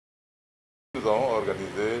nous avons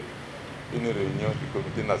organisé une réunion du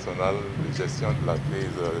Comité national de gestion de la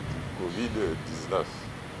crise du Covid-19.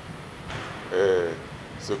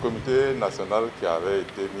 Ce comité national qui avait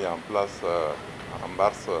été mis en place en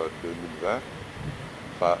mars 2020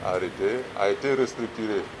 par arrêté a été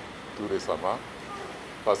restructuré tout récemment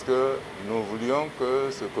parce que nous voulions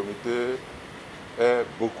que ce comité ait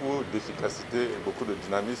beaucoup d'efficacité et beaucoup de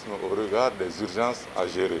dynamisme au regard des urgences à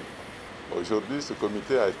gérer. Aujourd'hui, ce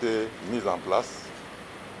comité a été mis en place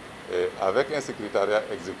avec un secrétariat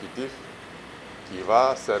exécutif qui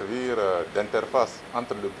va servir d'interface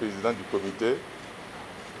entre le président du comité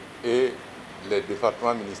et les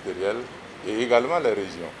départements ministériels et également les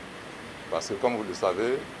régions. Parce que comme vous le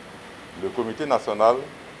savez, le comité national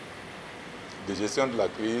de gestion de la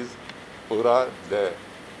crise aura des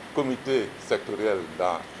comités sectoriels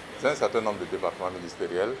dans un certain nombre de départements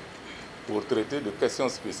ministériels pour traiter de questions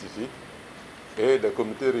spécifiques et des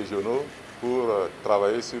comités régionaux pour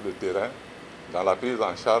travailler sur le terrain dans la prise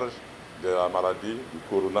en charge de la maladie du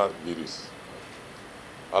coronavirus.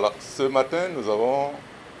 Alors, ce matin, nous avons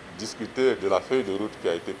discuté de la feuille de route qui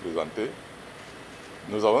a été présentée.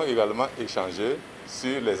 Nous avons également échangé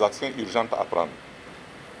sur les actions urgentes à prendre.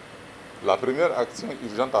 La première action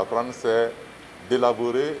urgente à prendre, c'est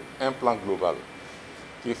d'élaborer un plan global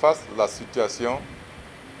qui fasse la situation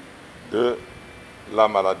de la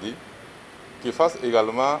maladie, qui fasse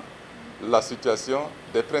également la situation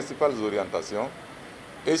des principales orientations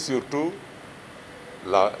et surtout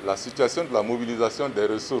la situation de la mobilisation des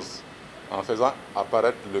ressources en faisant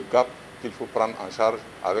apparaître le gap qu'il faut prendre en charge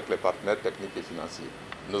avec les partenaires techniques et financiers.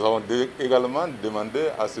 Nous avons également demandé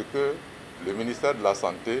à ce que le ministère de la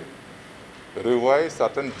Santé revoie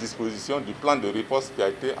certaines dispositions du plan de riposte qui a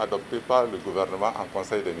été adopté par le gouvernement en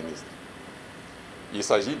Conseil des ministres. Il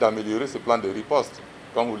s'agit d'améliorer ce plan de riposte.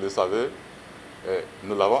 Comme vous le savez,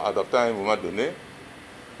 nous l'avons adopté à un moment donné.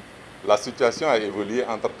 La situation a évolué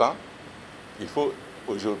entre-temps. Il faut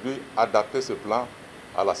aujourd'hui adapter ce plan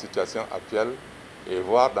à la situation actuelle et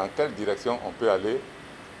voir dans quelle direction on peut aller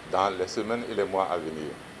dans les semaines et les mois à venir.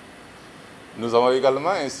 Nous avons également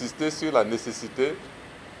insisté sur la nécessité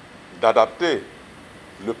d'adapter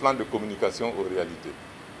le plan de communication aux réalités.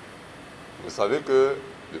 Vous savez que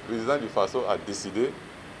le président du Faso a décidé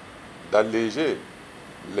d'alléger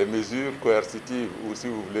les mesures coercitives ou, si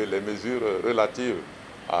vous voulez, les mesures relatives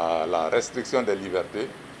à la restriction des libertés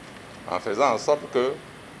en faisant en sorte que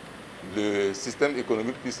le système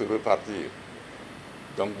économique puisse repartir.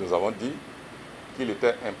 Donc nous avons dit qu'il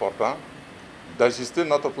était important d'ajuster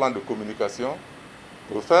notre plan de communication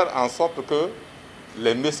pour faire en sorte que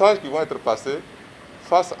les messages qui vont être passés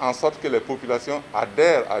fassent en sorte que les populations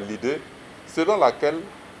adhèrent à l'idée selon laquelle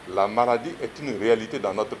la maladie est une réalité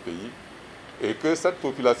dans notre pays et que cette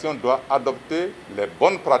population doit adopter les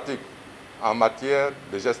bonnes pratiques en matière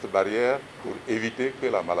de gestes barrières pour éviter que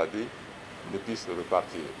la maladie ne puisse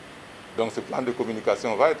repartir. Donc ce plan de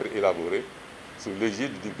communication va être élaboré sous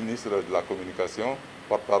l'égide du ministre de la Communication,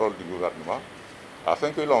 porte-parole du gouvernement, afin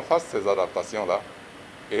que l'on fasse ces adaptations-là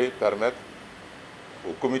et permettre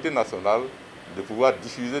au comité national de pouvoir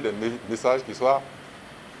diffuser des messages qui soient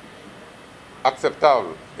acceptables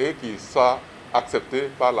et qui soient acceptés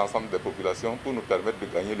par l'ensemble des populations pour nous permettre de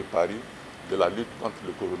gagner le pari de la lutte contre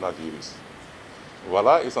le coronavirus.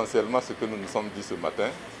 Voilà essentiellement ce que nous nous sommes dit ce matin.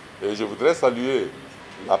 Et je voudrais saluer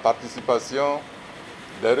la participation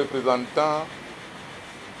des représentants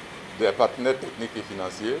des partenaires techniques et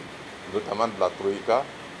financiers, notamment de la Troïka,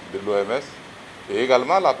 de l'OMS, et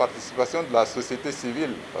également la participation de la société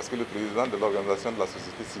civile, parce que le président de l'organisation de la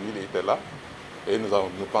société civile était là. Et nous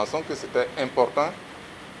pensons que c'était important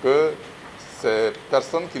que ces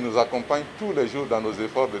personnes qui nous accompagnent tous les jours dans nos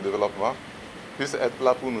efforts de développement puissent être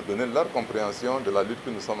là pour nous donner leur compréhension de la lutte que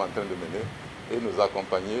nous sommes en train de mener et nous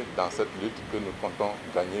accompagner dans cette lutte que nous comptons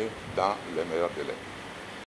gagner dans les meilleurs délais.